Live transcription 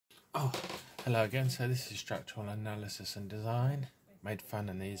Oh, hello again. So this is structural analysis and design, made fun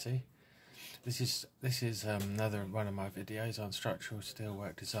and easy. This is another one of my videos on structural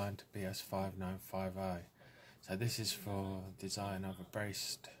steelwork design to BS5950. So this is for design of a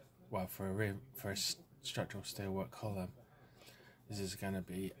braced, well, for a structural steelwork column. This is going to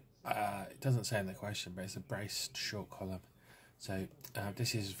be, it doesn't say in the question, but it's a braced short column. So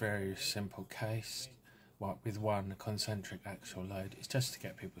this is very simple case. With one concentric axial load. It's just to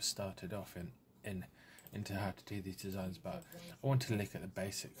get people started off into how to do these designs, but I want to look at the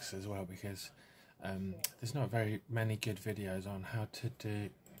basics as well, because there's not very many good videos on how to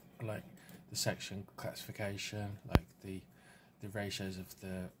do like the section classification, like the ratios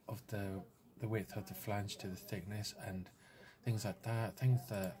of the width of the flange to the thickness and things like that. Things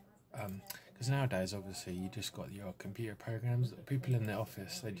that because nowadays obviously you just got your computer programs. People in the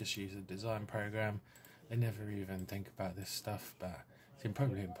office, they just use a design program. They never even think about this stuff, but it's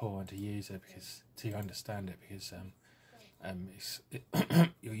probably important to use it to understand it, because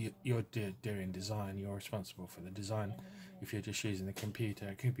you're doing design. You're responsible for the design. If you're just using the computer,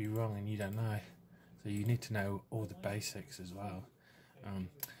 it could be wrong and you don't know. So you need to know all the basics as well.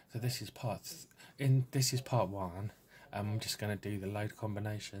 So this is part one. I'm just going to do the load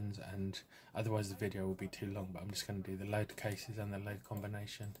combinations, and otherwise the video will be too long, but I'm just going to do the load cases and the load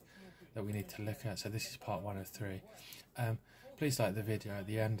combination that we need to look at. So this is part 1 of 3. Please like the video at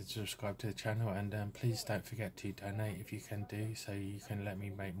the end and subscribe to the channel, and please don't forget to donate if you can do, so you can let me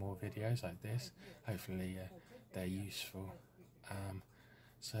make more videos like this. Hopefully they're useful.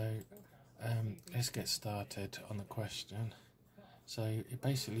 Let's get started on the question. So it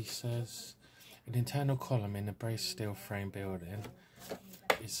basically says an internal column in a braced steel frame building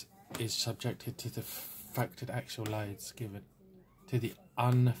is subjected to the factored axial loads given to the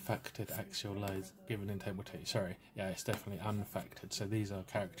unfactored axial loads given in table 2. Sorry, yeah, it's definitely unfactored, so these are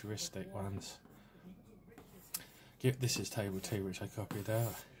characteristic ones. This is table 2, which I copied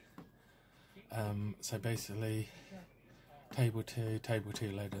out. So basically, table 2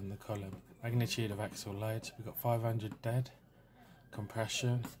 load in the column. Magnitude of axial loads, we've got 500 dead,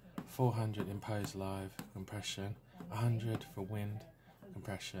 compression, 400 imposed live, compression, 100 for wind,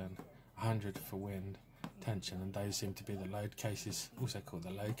 compression, 100 for wind, tension, and those seem to be the load cases, also called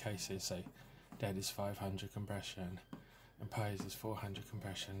the load cases. So dead is 500 compression, imposed is 400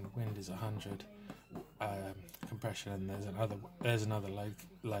 compression, wind is 100 compression, and there's another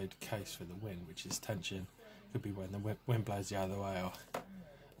load case for the wind, which is tension. Could be when the wind blows the other way.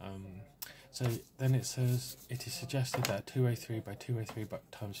 So then it says it is suggested that 203 by 203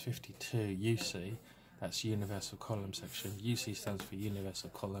 times 52 UC, that's universal column section. UC stands for universal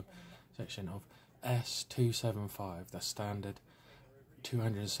column section of S275, the standard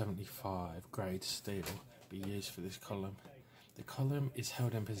 275 grade steel, be used for this column. The column is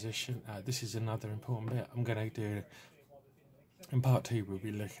held in position. This is another important bit. I'm going to do in part 2. We'll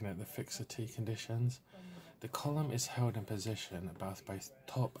be looking at the fixity conditions. The column is held in position about both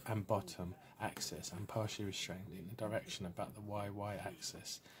top and bottom axis and partially restrained in the direction about the YY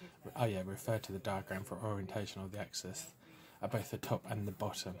axis. Refer to the diagram for orientation of the axis at both the top and the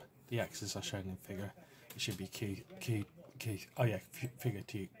bottom. The axes are shown in figure. It should be figure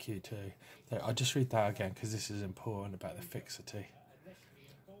Q2. So I'll just read that again because this is important about the fixity.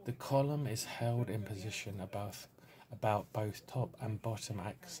 The column is held in position about both top and bottom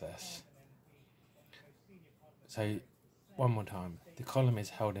axis. So, one more time. The column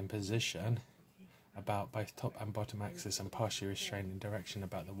is held in position about both top and bottom axis and partially restrained in direction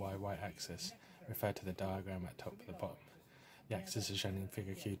about the YY axis. Refer to the diagram at top and the bottom. The axis is shown in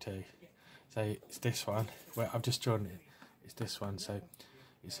figure Q2. So it's this one. Well, I've just drawn it. It's this one. So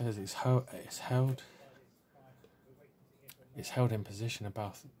it says it's held in position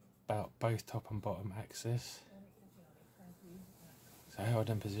about both top and bottom axis. So held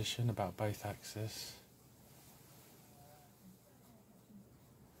in position about both axes.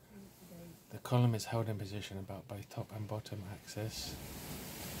 The column is held in position about both top and bottom axis.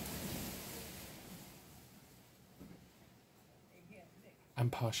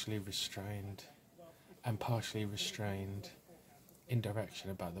 And partially restrained in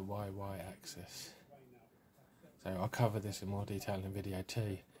direction about the YY axis. So I'll cover this in more detail in video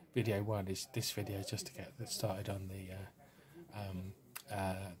 2. Video 1 is this video is just to get started on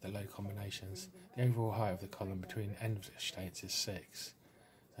the load combinations. The overall height of the column between end states is 6.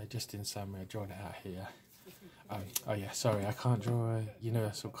 So just in summary, I've drawn it out here. Sorry, I can't draw a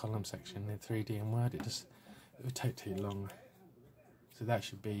universal column section in 3D in Word. It would take too long. So that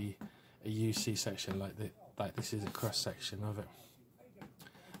should be a UC section like this is a cross section of it.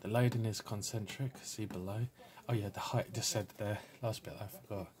 The loading is concentric, see below. The height, just said the last bit I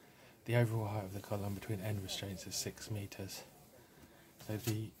forgot. the overall height of the column between end restraints is 6 meters. So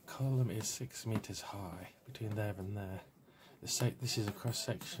the column is 6 meters high between there and there. This is a cross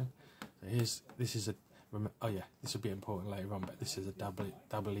section. So this is will be important later on, but this is a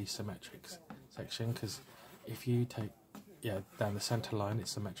doubly symmetric section, because if you take down the center line,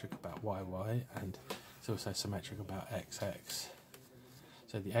 it's symmetric about YY, and it's also symmetric about XX.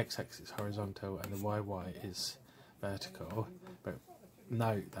 So the XX is horizontal and the YY is vertical, but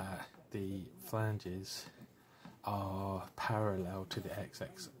note that the flanges are parallel to the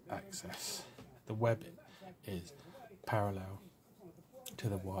XX axis. The web is parallel to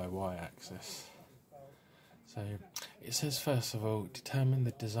the YY axis. So it says, first of all, determine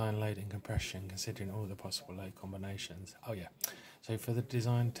the design load and compression considering all the possible load combinations. So for the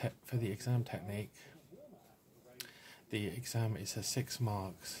exam technique, the exam, it says 6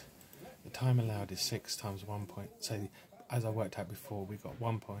 marks. The time allowed is 6 times 1 point. So as I worked out before, we got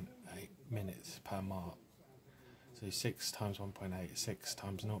 1.8 minutes per mark. So 6 times 1.8, 6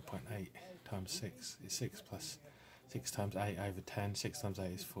 times 0.8 times 6 is 6 plus 6 times 8 over 10. 6 times 8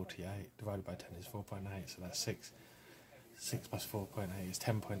 is 48, divided by 10 is 4.8, so that's 6. 6 plus 4.8 is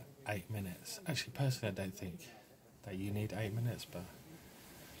 10.8 minutes. Actually, personally, I don't think that you need 8 minutes, but...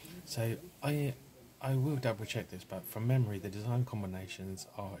 So I will double check this, but from memory, the design combinations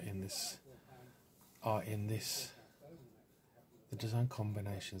are in this. The design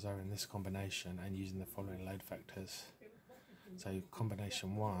combinations are in this combination and using the following load factors. So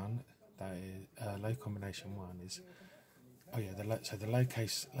combination 1, that is load combination 1 is the load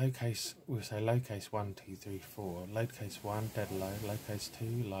case we'll say load case 1, 2, 3, 4. Load case 1 dead load, load case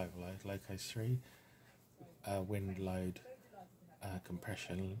 2 live load, load case 3 wind load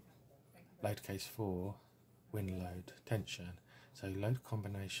compression, load case 4 wind load tension. So load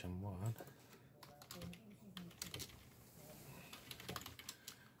combination 1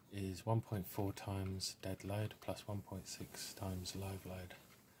 is 1.4 times dead load plus 1.6 times live load.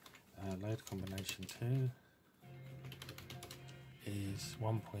 Load combination 2 is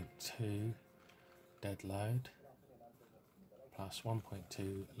 1.2 dead load plus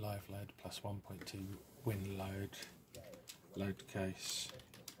 1.2 live load plus 1.2 wind load. Load case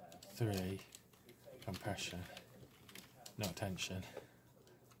 3 compression, not tension.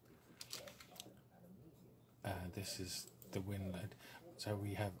 This is the wind load. So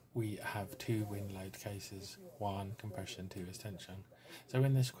we have 2 wind load cases, 1 compression, 2 is tension. So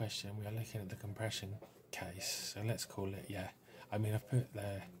in this question we are looking at the compression case. So let's call it I've put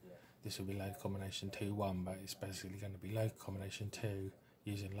there, this will be load combination 2, 1, but it's basically going to be load combination 2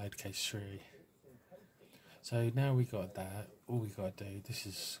 using load case 3. So now we got that, all we got to do, this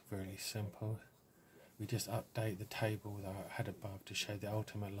is really simple. We just update the table that I had above to show the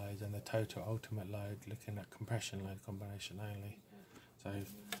ultimate loads and the total ultimate load, looking at compression load combination only. So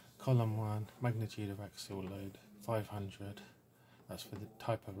column 1, magnitude of axial load 500, that's for the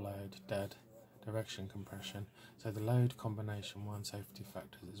type of load, dead, direction compression. So the load combination 1 safety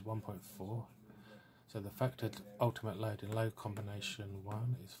factors is 1.4. So the factored ultimate load in load combination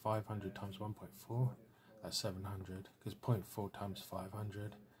 1 is 500 times 1.4, that's 700, because 0.4 times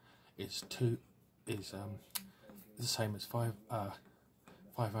 500 is the same as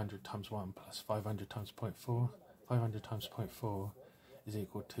 500 times 1 plus 500 times 0.4. 500 times 0.4 is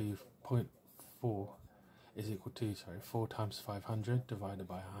equal to 0.4 is equal to 4 times 500 divided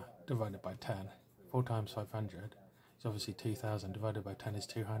by 10. 4 times 500 is obviously 2000, divided by 10 is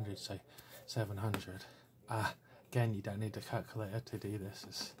 200, so 700. Again, you don't need a calculator to do this,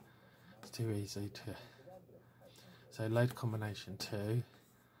 it's too easy to. So load combination 2,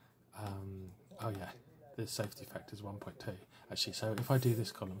 the safety factor is 1.2. Actually, so if I do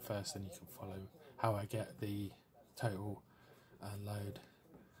this column first, then you can follow how I get the total load.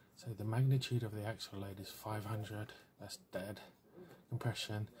 So the magnitude of the actual load is 500, that's dead.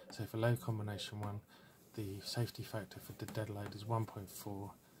 Compression, so for load combination 1, the safety factor for the dead load is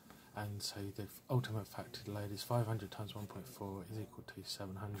 1.4, and so the ultimate factored load is 500 times 1.4 is equal to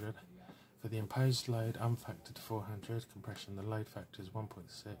 700. For the imposed load, unfactored 400, compression, the load factor is 1.6,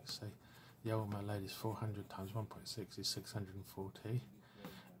 so the ultimate load is 400 times 1.6 is 640.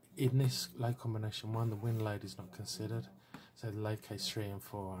 In this load combination 1, the wind load is not considered, so the load case 3 and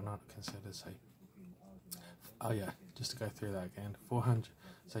 4 are not considered. So, just to go through that again, 400.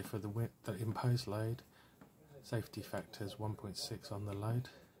 So for the imposed load, safety factor is 1.6 on the load.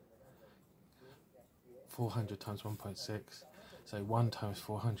 400 times 1.6. So 1 times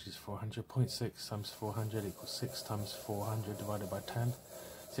 400 is 400. 0.6 times 400 equals 6 times 400 divided by 10.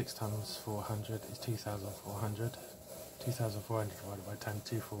 6 times 400 is 2,400. 2,400 divided by 10,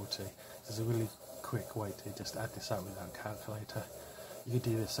 240. This is a really quick way to just add this up without a calculator. you could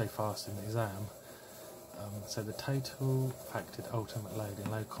do this so fast in the exam. So the total factored ultimate load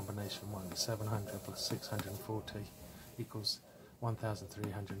in load combination 1 is 700 plus 640 equals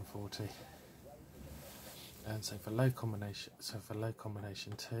 1340. And so for load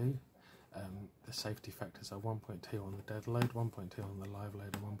combination 2, the safety factors are 1.2 on the dead load, 1.2 on the live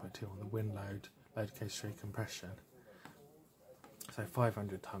load, and 1.2 on the wind load, load case 3 compression. So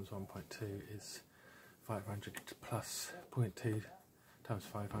 500 times 1.2 is 500 plus 0.2 times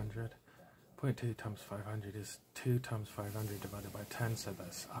 500. 0.2 times 500 is 2 times 500 divided by 10, so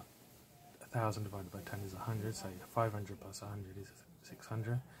that's 1000 divided by 10 is 100, so 500 plus 100 is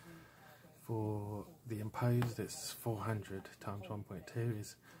 600. For the imposed, it's 400 times 1.2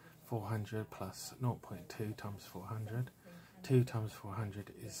 is 400 plus 0.2 times 400. 2 times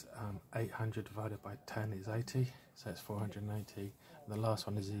 400 is 800 divided by 10 is 80, so it's 480. And the last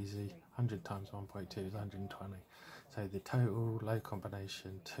one is easy, 100 times 1.2 is 120. So the total load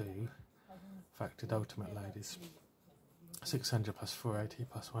combination 2 factored ultimate load is 600 plus 480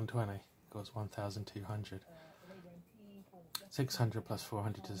 plus 120 equals 1200. 600 plus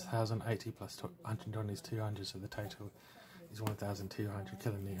 400 is 1000, 80 plus 120 is 200, so the total is 1200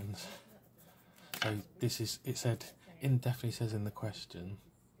 kilonewtons. So this is, it said, definitely says in the question,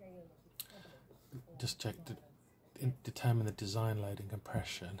 just check, determine the design load and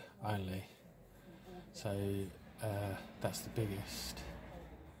compression only. So that's the biggest.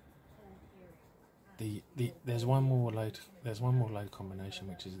 There's one more load combination,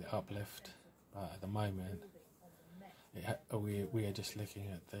 which is the uplift, but at the moment we are just looking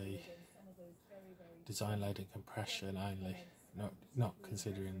at the design load and compression only, not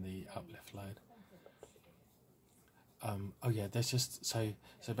considering the uplift load. Oh yeah, there's just so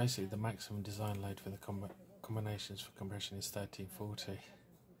basically the maximum design load for the combinations for compression is 1340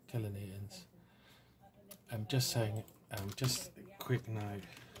 kilonewtons. Just saying, just a quick note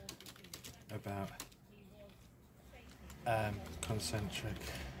about concentric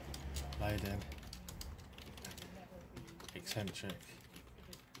loading, eccentric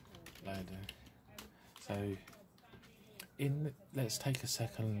loading. So let's take a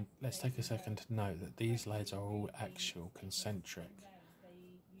second to note that these loads are all actual concentric.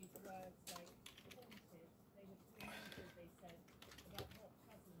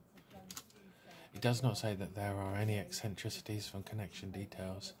 It does not say that there are any eccentricities from connection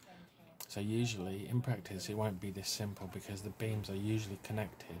details. So usually, in practice, it won't be this simple because the beams are usually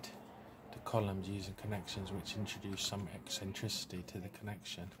connected to columns using connections which introduce some eccentricity to the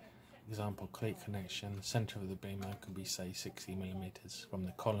connection. Example, cleat connection, the centre of the beam could be, say, 60 millimeters from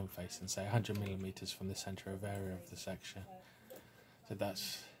the column face and, say, 100 millimeters from the centre of area of the section. So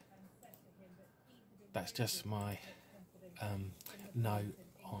that's just my note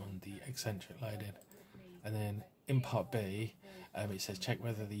on the eccentric loading. And then in part B, it says check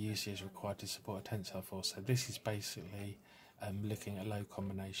whether the UC is required to support a tensile force. So this is basically looking at load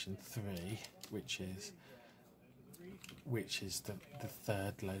combination 3, which is the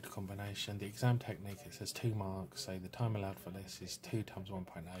third load combination. The exam technique, it says 2 marks, so the time allowed for this is 2 times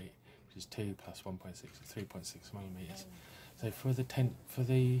 1.8, which is 2 plus 1.6 is 3.6 millimeters. So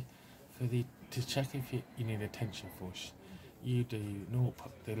to check if you need a tension force, you do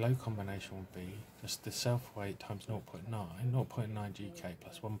the load combination will be just the self weight times 0.9 GK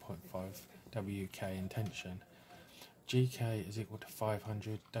plus 1.5 WK in tension. GK is equal to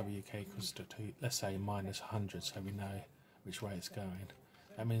 500, WK equals to 2, let's say minus 100, so we know which way it's going.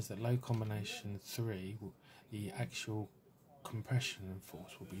 That means that load combination 3, the actual compression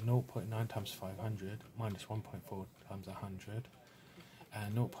force will be 0.9 times 500 minus 1.4 times 100,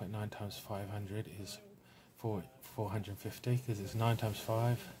 and 0.9 times 500 is 450, because it's 9 times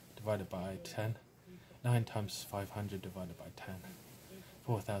 5 divided by 10, 9 times 500 divided by 10,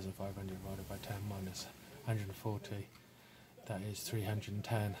 4,500 divided by 10 minus 140, that is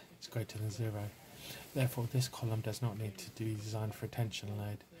 310, it's greater than 0. Therefore this column does not need to be designed for a tension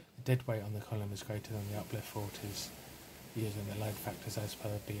load. The dead weight on the column is greater than the uplift forces using the load factors as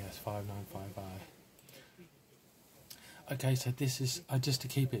per BS 595I. Okay, so this is, just to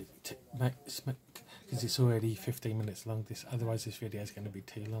keep it, because it's already 15 minutes long, otherwise this video is going to be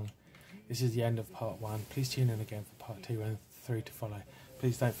too long. This is the end of part 1. Please tune in again for part 2 and 3 to follow.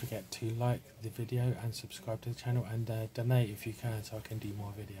 Please don't forget to like the video and subscribe to the channel, and donate if you can so I can do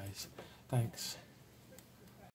more videos. Thanks.